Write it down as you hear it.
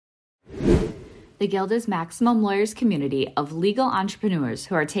The Guild is Maximum Lawyers' community of legal entrepreneurs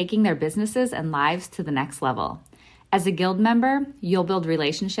who are taking their businesses and lives to the next level. As a Guild member, you'll build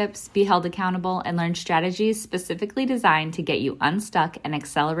relationships, be held accountable, and learn strategies specifically designed to get you unstuck and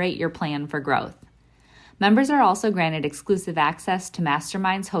accelerate your plan for growth. Members are also granted exclusive access to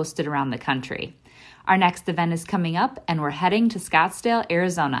masterminds hosted around the country. Our next event is coming up, and we're heading to Scottsdale,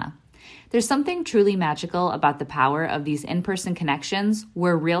 Arizona. There's something truly magical about the power of these in-person connections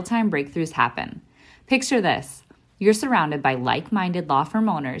where real-time breakthroughs happen. Picture this. You're surrounded by like-minded law firm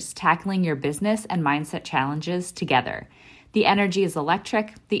owners tackling your business and mindset challenges together. The energy is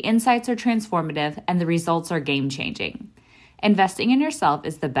electric, the insights are transformative, and the results are game-changing. Investing in yourself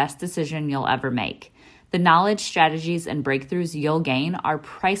is the best decision you'll ever make. The knowledge, strategies, and breakthroughs you'll gain are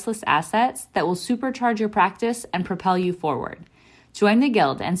priceless assets that will supercharge your practice and propel you forward. Join the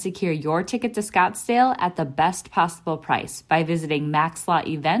Guild and secure your ticket to Scottsdale at the best possible price by visiting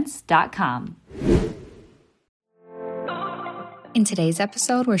maxlawevents.com. In today's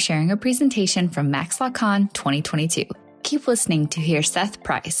episode, we're sharing a presentation from MaxLawCon 2022. Keep listening to hear Seth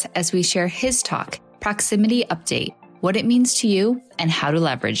Price as we share his talk, Proximity Update, what it means to you, and how to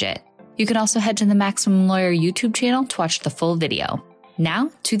leverage it. You can also head to the Maximum Lawyer YouTube channel to watch the full video. Now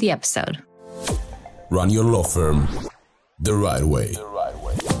to the episode. Run your law firm the right way.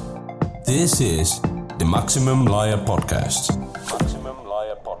 This is the Maximum Lawyer Podcast.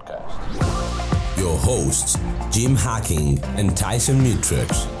 Your hosts, Jim Hacking and Tyson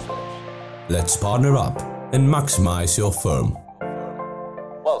Mutrux. Let's partner up and maximize your firm.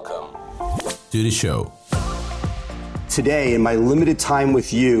 Welcome to the show. Today, in my limited time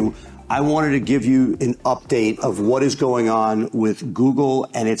with you, I wanted to give you an update of what is going on with Google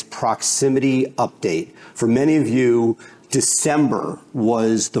and its proximity update. For many of you, December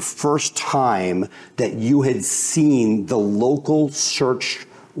was the first time that you had seen the local search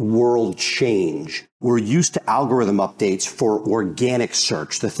world change. We're used to algorithm updates for organic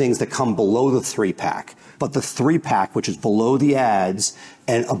search, the things that come below the 3-pack. But the 3-pack, which is below the ads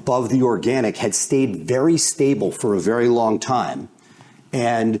and above the organic, had stayed very stable for a very long time.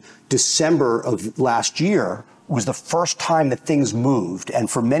 And December of last year was the first time that things moved. And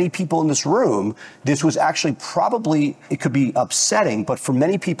for many people in this room, this was actually probably, it could be upsetting, but for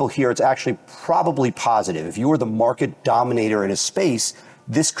many people here, it's actually probably positive. If you were the market dominator in a space,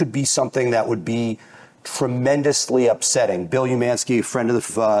 this could be something that would be tremendously upsetting. Bill Umansky, a friend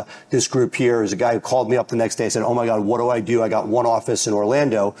of this group here, is a guy who called me up the next day and said, oh my God, what do? I got one office in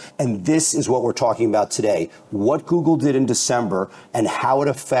Orlando. And this is what we're talking about today. What Google did in December and how it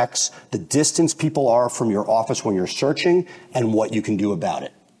affects the distance people are from your office when you're searching and what you can do about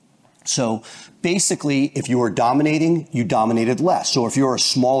it. So basically, if you were dominating, you dominated less. So if you're a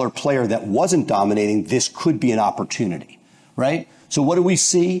smaller player that wasn't dominating, this could be an opportunity, right? So what do we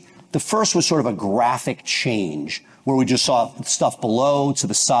see? The first was sort of a graphic change where we just saw stuff below to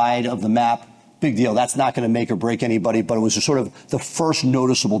the side of the map. Big deal. That's not going to make or break anybody, but it was sort of the first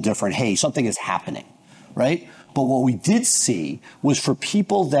noticeable difference. Hey, something is happening, right? But what we did see was for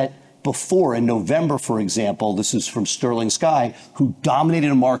people that before in November, for example, this is from Sterling Sky, who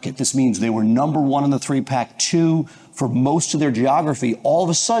dominated a market. This means they were number one in the 3-pack, 2 for most of their geography. All of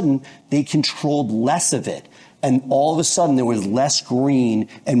a sudden, they controlled less of it. And all of a sudden, there was less green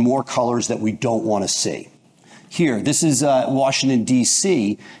and more colors that we don't want to see. Here, this is Washington,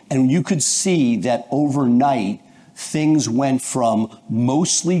 D.C., and you could see that overnight, things went from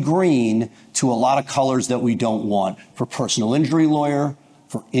mostly green to a lot of colors that we don't want for personal injury lawyer,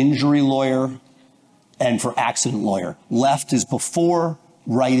 for injury lawyer, and for accident lawyer. Left is before,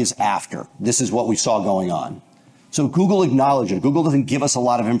 right is after. This is what we saw going on. So Google acknowledged it. Google doesn't give us a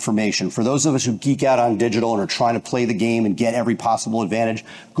lot of information. For those of us who geek out on digital and are trying to play the game and get every possible advantage,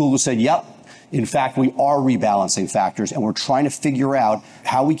 Google said, yep, in fact, we are rebalancing factors and we're trying to figure out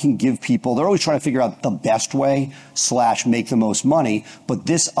how we can give people, they're always trying to figure out the best way / make the most money. But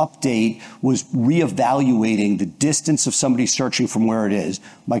this update was reevaluating the distance of somebody searching from where it is.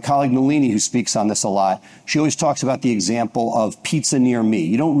 My colleague Nalini, who speaks on this a lot, she always talks about the example of pizza near me.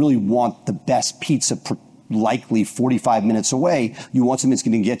 You don't really want the best pizza likely 45 minutes away. You want something that's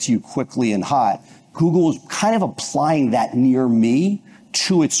going to get to you quickly and hot. Google is kind of applying that near me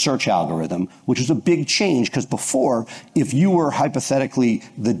to its search algorithm, which is a big change because before, if you were hypothetically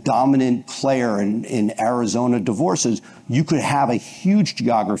the dominant player in Arizona divorces, you could have a huge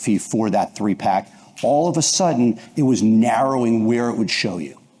geography for that 3-pack. All of a sudden, it was narrowing where it would show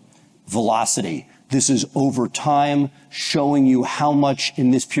you. Velocity. This is over time showing you how much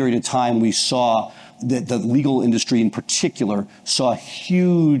in this period of time we saw the legal industry in particular saw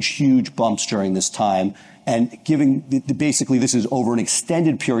huge bumps during this time. And basically this is over an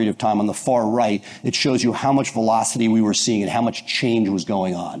extended period of time on the far right. It shows you how much velocity we were seeing and how much change was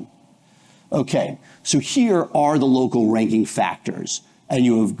going on. Okay, so here are the local ranking factors. And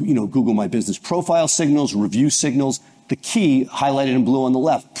you have, Google My Business profile signals, review signals. The key, highlighted in blue on the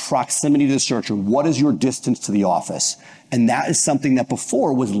left, proximity to the searcher. What is your distance to the office? And that is something that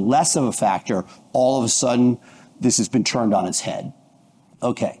before was less of a factor. All of a sudden, this has been turned on its head.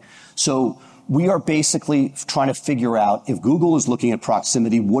 Okay, so we are basically trying to figure out if Google is looking at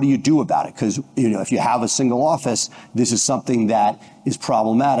proximity, what do you do about it? Because, if you have a single office, this is something that is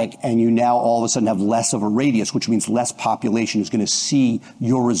problematic, and you now all of a sudden have less of a radius, which means less population is going to see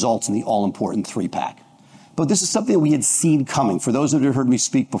your results in the all-important 3-pack. But this is something that we had seen coming. For those of you who heard me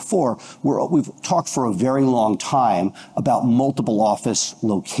speak before, we've talked for a very long time about multiple office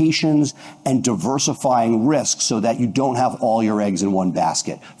locations and diversifying risks so that you don't have all your eggs in one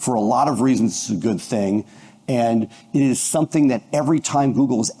basket. For a lot of reasons, it's a good thing. And it is something that every time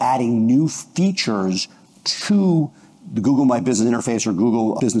Google is adding new features to the Google My Business interface or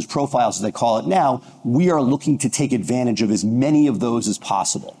Google Business Profiles, as they call it now, we are looking to take advantage of as many of those as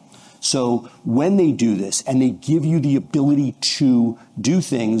possible. So when they do this and they give you the ability to do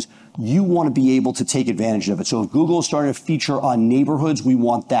things, you want to be able to take advantage of it. So if Google is starting to feature on neighborhoods, we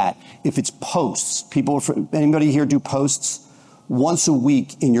want that. If it's posts, anybody here do posts? Once a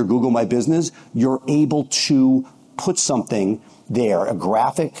week in your Google My Business, you're able to put something there. A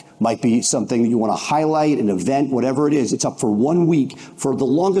graphic might be something that you want to highlight, an event, whatever it is. It's up for 1 week. For the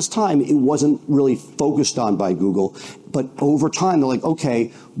longest time, it wasn't really focused on by Google. But over time, they're like,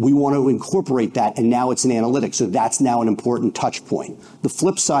 okay, we want to incorporate that, and now it's an analytics. So that's now an important touch point. The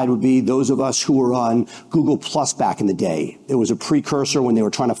flip side would be those of us who were on Google Plus back in the day. It was a precursor when they were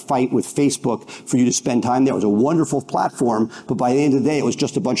trying to fight with Facebook for you to spend time there. It was a wonderful platform, but by the end of the day, it was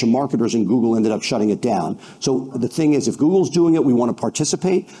just a bunch of marketers, and Google ended up shutting it down. So the thing is, if Google's doing it, we want to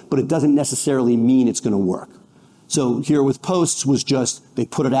participate, but it doesn't necessarily mean it's going to work. So here with posts was just, they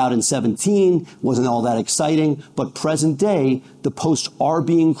put it out in 17, wasn't all that exciting, but present day, the posts are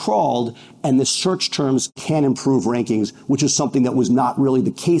being crawled and the search terms can improve rankings, which is something that was not really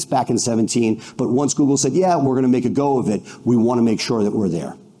the case back in 17. But once Google said, yeah, we're going to make a go of it, we want to make sure that we're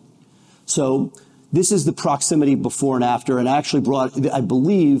there. So this is the proximity before and after, and I actually I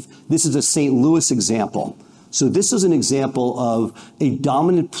believe this is a St. Louis example. So this is an example of a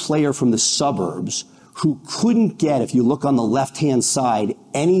dominant player from the suburbs who couldn't get, if you look on the left-hand side,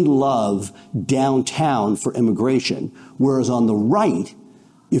 any love downtown for immigration. Whereas on the right,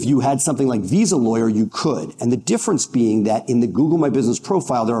 if you had something like Visa Lawyer, you could. And the difference being that in the Google My Business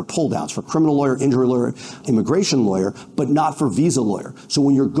profile, there are pull downs for criminal lawyer, injury lawyer, immigration lawyer, but not for Visa Lawyer. So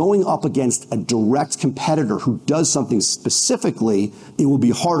when you're going up against a direct competitor who does something specifically, it will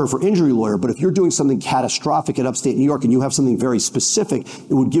be harder for injury lawyer. But if you're doing something catastrophic at upstate New York and you have something very specific,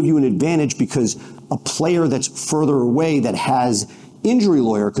 it would give you an advantage because a player that's further away that has injury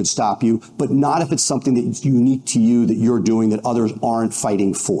lawyer could stop you, but not if it's something that's unique to you that you're doing that others aren't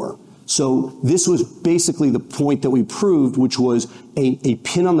fighting for. So this was basically the point that we proved, which was a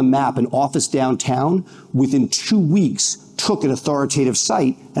pin on the map, an office downtown, within 2 weeks took an authoritative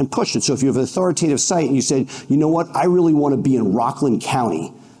site and pushed it. So if you have an authoritative site and you said, you know what, I really want to be in Rockland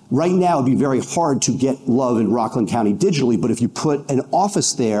County. Right now, it'd be very hard to get love in Rockland County digitally, but if you put an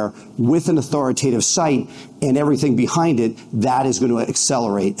office there with an authoritative site and everything behind it, that is going to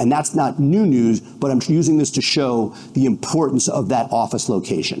accelerate. And that's not new news, but I'm using this to show the importance of that office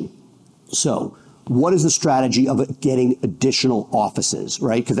location. So what is the strategy of getting additional offices,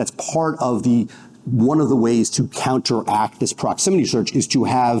 right? Because that's part of one of the ways to counteract this proximity search is to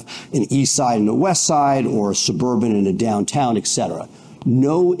have an east side and a west side, or a suburban and a downtown, et cetera.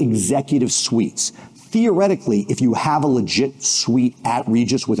 No executive suites. Theoretically, if you have a legit suite at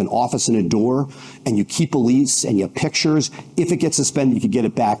Regus with an office and a door, and you keep a lease and you have pictures, if it gets suspended, you could get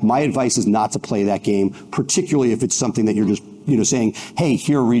it back. My advice is not to play that game, particularly if it's something that you're just, saying, hey,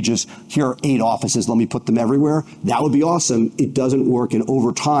 here, Regus, here are 8 offices, let me put them everywhere. That would be awesome. It doesn't work. And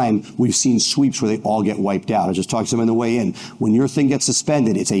over time, we've seen sweeps where they all get wiped out. I just talked to them on the way in. When your thing gets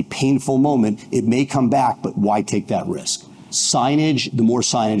suspended, it's a painful moment. It may come back, but why take that risk? Signage, the more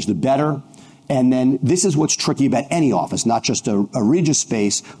signage, the better. And then this is what's tricky about any office, not just a Regus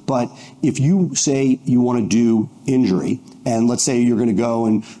space, but if you say you want to do injury, and let's say you're going to go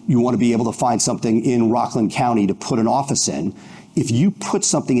and you want to be able to find something in Rockland County to put an office in, if you put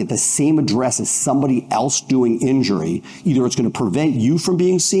something at the same address as somebody else doing injury, either it's going to prevent you from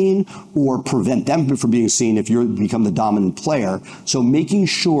being seen or prevent them from being seen if you become the dominant player. So making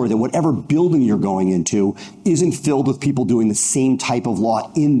sure that whatever building you're going into isn't filled with people doing the same type of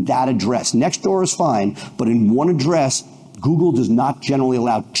law in that address. Next door is fine, but in one address, Google does not generally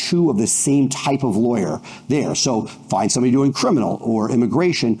allow two of the same type of lawyer there. So find somebody doing criminal or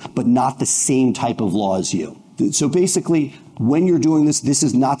immigration, but not the same type of law as you. So basically, when you're doing this, this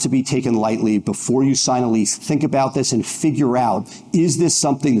is not to be taken lightly. Before you sign a lease, think about this and figure out, is this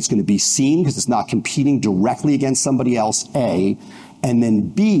something that's going to be seen because it's not competing directly against somebody else, A, and then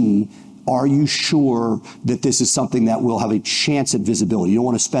B, are you sure that this is something that will have a chance at visibility? You don't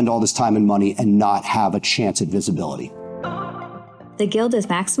want to spend all this time and money and not have a chance at visibility. The Guild is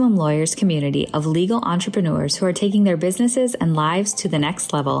Maximum Lawyers' community of legal entrepreneurs who are taking their businesses and lives to the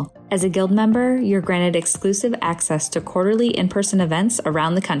next level. As a Guild member, you're granted exclusive access to quarterly in-person events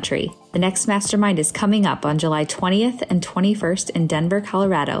around the country. The next mastermind is coming up on July 20th and 21st in Denver,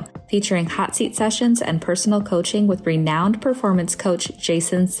 Colorado, featuring hot seat sessions and personal coaching with renowned performance coach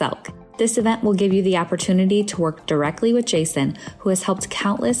Jason Selk. This event will give you the opportunity to work directly with Jason, who has helped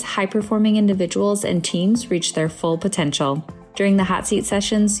countless high-performing individuals and teams reach their full potential. During the hot seat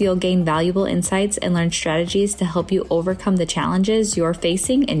sessions, you'll gain valuable insights and learn strategies to help you overcome the challenges you're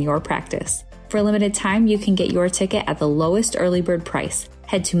facing in your practice. For a limited time, you can get your ticket at the lowest early bird price.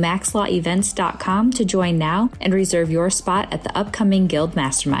 Head to maxlawevents.com to join now and reserve your spot at the upcoming Guild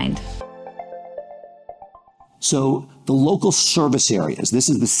Mastermind. So the local service areas, this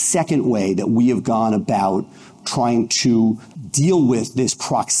is the second way that we have gone about trying to deal with this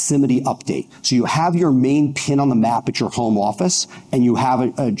proximity update. So you have your main pin on the map at your home office, and you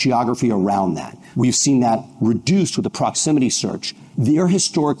have a geography around that. We've seen that reduced with the proximity search. There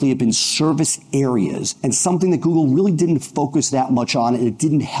historically have been service areas, and something that Google really didn't focus that much on, and it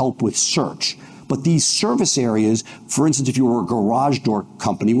didn't help with search. But these service areas, for instance, if you were a garage door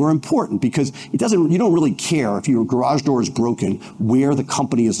company, were important because you don't really care if your garage door is broken where the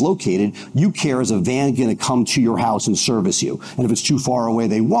company is located. You care, is a van going to come to your house and service you? And if it's too far away,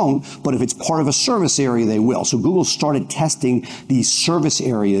 they won't. But if it's part of a service area, they will. So Google started testing these service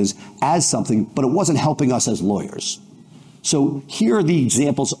areas as something, but it wasn't helping us as lawyers. So here are the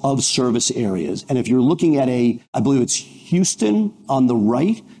examples of service areas. And if you're looking at I believe it's Houston on the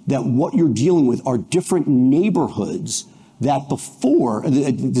right, that what you're dealing with are different neighborhoods that before,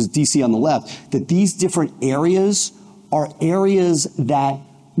 there's DC on the left, that these different areas are areas that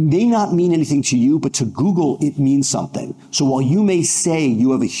may not mean anything to you, but to Google, it means something. So while you may say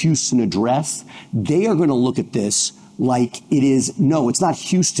you have a Houston address, they are going to look at this like it is, no, it's not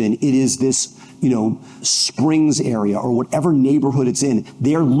Houston, it is this, Springs area or whatever neighborhood it's in.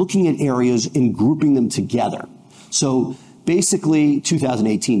 They're looking at areas and grouping them together. So basically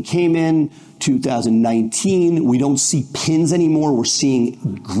 2018 came in, 2019, we don't see pins anymore. We're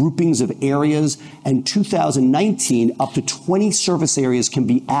seeing groupings of areas. And 2019, up to 20 service areas can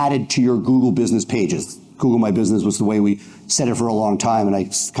be added to your Google business pages. Google My Business was the way we said it for a long time, and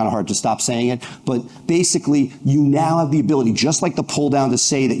it's kind of hard to stop saying it. But basically, you now have the ability, just like the pull down to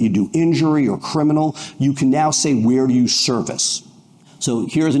say that you do injury or criminal, you can now say, where do you service? So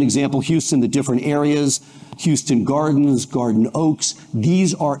here's an example, Houston, the different areas, Houston Gardens, Garden Oaks.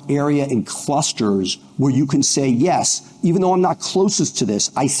 These are area and clusters where you can say, yes, even though I'm not closest to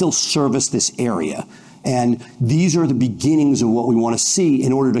this, I still service this area. And these are the beginnings of what we want to see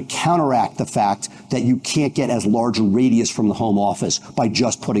in order to counteract the fact that you can't get as large a radius from the home office by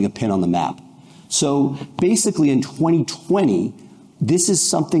just putting a pin on the map. So basically in 2020, this is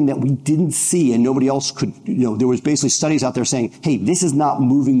something that we didn't see and nobody else could, there was basically studies out there saying, hey, this is not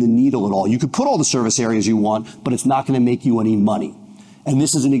moving the needle at all. You could put all the service areas you want, but it's not going to make you any money. And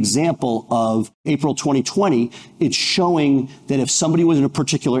this is an example of April 2020. It's showing that if somebody was in a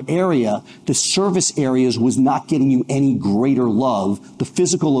particular area, the service areas was not getting you any greater love. The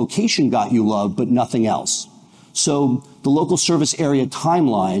physical location got you love, but nothing else. So the local service area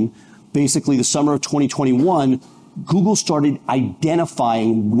timeline, basically the summer of 2021, Google started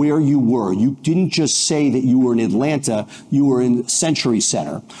identifying where you were. You didn't just say that you were in Atlanta, you were in Century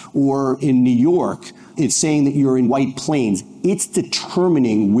Center or in New York. It's saying that you're in White Plains. It's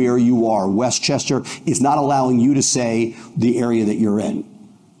determining where you are. Westchester is not allowing you to say the area that you're in.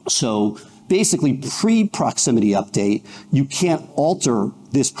 So basically, pre-proximity update, you can't alter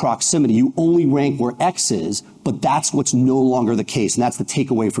this proximity. You only rank where X is, but that's what's no longer the case. And that's the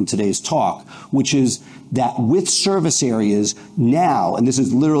takeaway from today's talk, which is that with service areas now, and this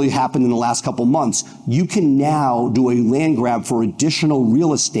has literally happened in the last couple months, you can now do a land grab for additional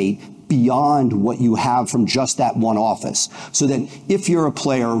real estate beyond what you have from just that one office. So that if you're a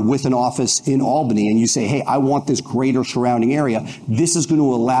player with an office in Albany and you say, hey, I want this greater surrounding area, this is going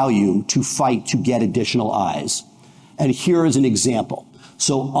to allow you to fight to get additional eyes. And here is an example.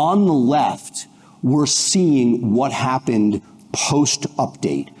 So on the left, we're seeing what happened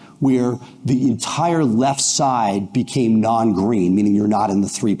post-update, where the entire left side became non-green, meaning you're not in the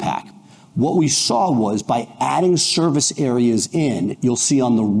 3-pack. What we saw was by adding service areas in, you'll see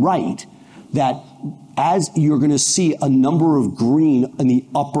on the right that as you're going to see a number of green in the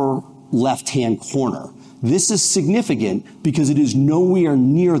upper left-hand corner. This is significant because it is nowhere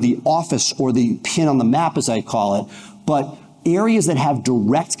near the office or the pin on the map, as I call it, but areas that have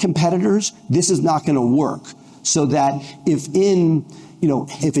direct competitors, this is not going to work. So that if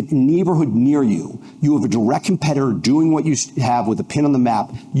a neighborhood near you, you have a direct competitor doing what you have with a pin on the map,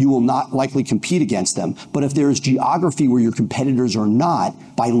 you will not likely compete against them. But if there is geography where your competitors are not,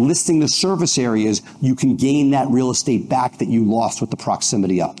 by listing the service areas, you can gain that real estate back that you lost with the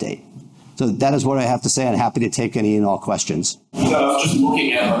proximity update. So that is what I have to say. I'm happy to take any and all questions. So I was just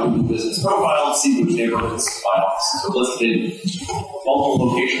looking at our business profile to see which neighborhoods my offices are listed. Multiple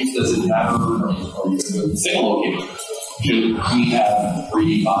locations, does it matter? Or you can single location? Should we have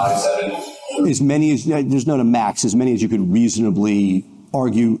 3, 5, 7? As many as, there's not a max, as many as you could reasonably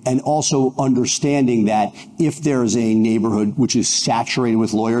argue, and also understanding that if there's a neighborhood which is saturated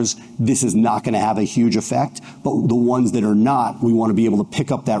with lawyers, this is not going to have a huge effect. But the ones that are not, we want to be able to pick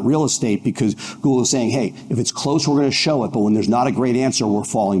up that real estate because Google is saying, hey, if it's close, we're going to show it. But when there's not a great answer, we're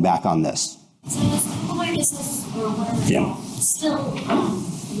falling back on this. So does the lawyer business or whatever still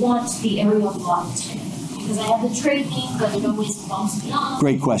want the aerial lot? Because I have the trade name, but it always bumps me up.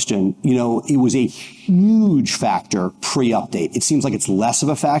 Great question. It was a huge factor pre-update. It seems like it's less of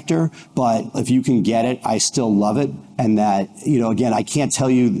a factor, but if you can get it, I still love it. And that, again, I can't tell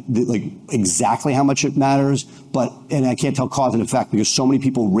you exactly how much it matters, and I can't tell cause and effect because so many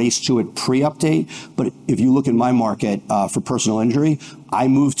people race to it pre-update. But if you look at my market for personal injury, I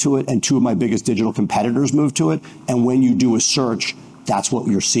moved to it and 2 of my biggest digital competitors moved to it. And when you do a search, that's what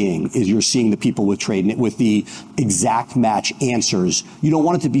you're seeing the people with trade with the exact match answers. You don't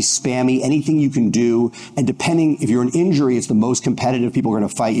want it to be spammy, anything you can do. And depending, if you're an injury, it's the most competitive. People are going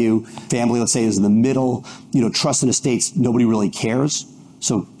to fight you. Family, let's say, is in the middle. Trust and estates, nobody really cares.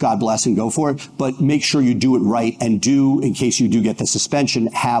 So God bless and go for it. But make sure you do it right and in case you do get the suspension,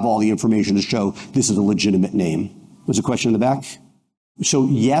 have all the information to show this is a legitimate name. There's a question in the back. So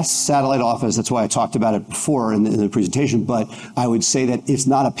yes, satellite office, that's why I talked about it before in the presentation, but I would say that it's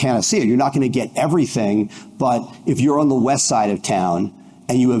not a panacea. You're not going to get everything, but if you're on the west side of town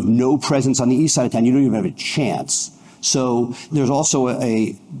and you have no presence on the east side of town, you don't even have a chance. So there's also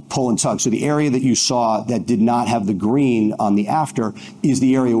a pull and tug. So the area that you saw that did not have the green on the after is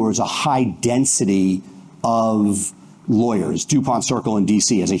the area where there's a high density of lawyers. DuPont Circle in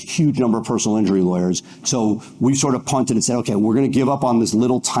DC has a huge number of personal injury lawyers. So we sort of punted and said, okay, we're going to give up on this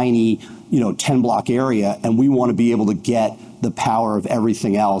little tiny, 10-block area, and we want to be able to get the power of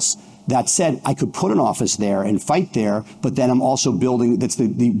everything else. That said, I could put an office there and fight there, but then I'm also building, that's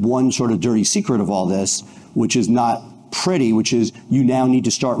the one sort of dirty secret of all this, which is not pretty, which is you now need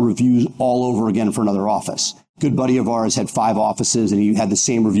to start reviews all over again for another office. Good buddy of ours had 5 offices and he had the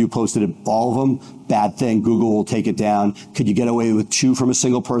same review posted at all of them. Bad thing. Google will take it down. Could you get away with 2 from a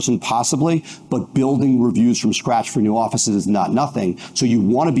single person? Possibly. But building reviews from scratch for new offices is not nothing. So you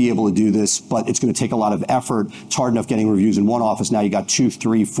want to be able to do this, but it's going to take a lot of effort. It's hard enough getting reviews in one office. Now you got 2,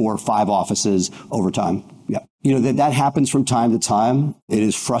 3, 4, 5 offices over time. Yeah. That happens from time to time. It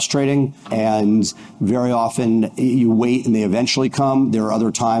is frustrating, and very often you wait and they eventually come. There are other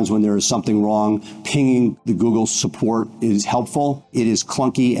times when there is something wrong. Pinging the Google support is helpful. It is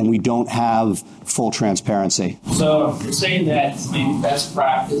clunky, and we don't have full transparency. So you're saying that maybe best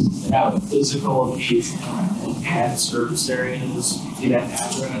practice is to have a physical location and add service areas to that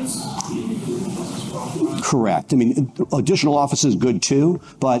address? Correct. Additional office is good too,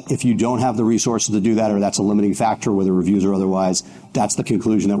 but if you don't have the resources to do that, or that's a limiting factor, whether reviews or otherwise, that's the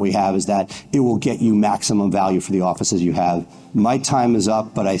conclusion that we have, is that it will get you maximum value for the offices you have. My time is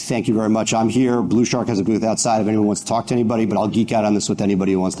up, but I thank you very much. I'm here. Blue Shark has a booth outside if anyone wants to talk to anybody, but I'll geek out on this with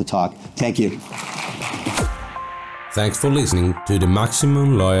anybody who wants to talk. Thank you. Thanks for listening to the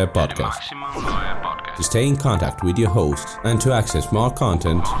Maximum Lawyer Podcast. To stay in contact with your host and to access more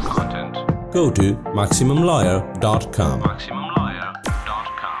content, go to MaximumLawyer.com.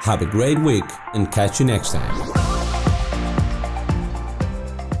 Have a great week and catch you next time.